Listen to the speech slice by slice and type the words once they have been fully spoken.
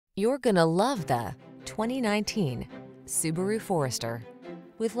You're gonna love the 2019 Subaru Forester.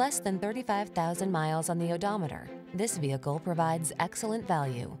 With less than 35,000 miles on the odometer, this vehicle provides excellent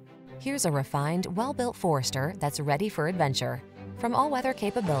value. Here's a refined, well-built Forester that's ready for adventure. From all-weather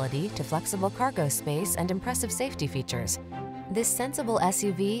capability to flexible cargo space and impressive safety features, this sensible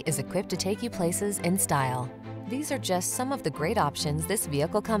SUV is equipped to take you places in style. These are just some of the great options this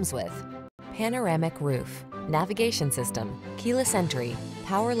vehicle comes with: panoramic roof, navigation system, keyless entry,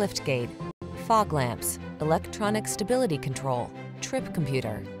 power liftgate, fog lamps, electronic stability control, trip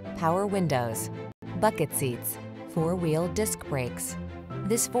computer, power windows, bucket seats, four-wheel disc brakes.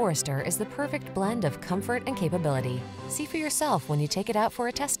 This Forester is the perfect blend of comfort and capability. See for yourself when you take it out for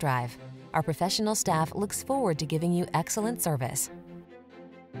a test drive. Our professional staff looks forward to giving you excellent service.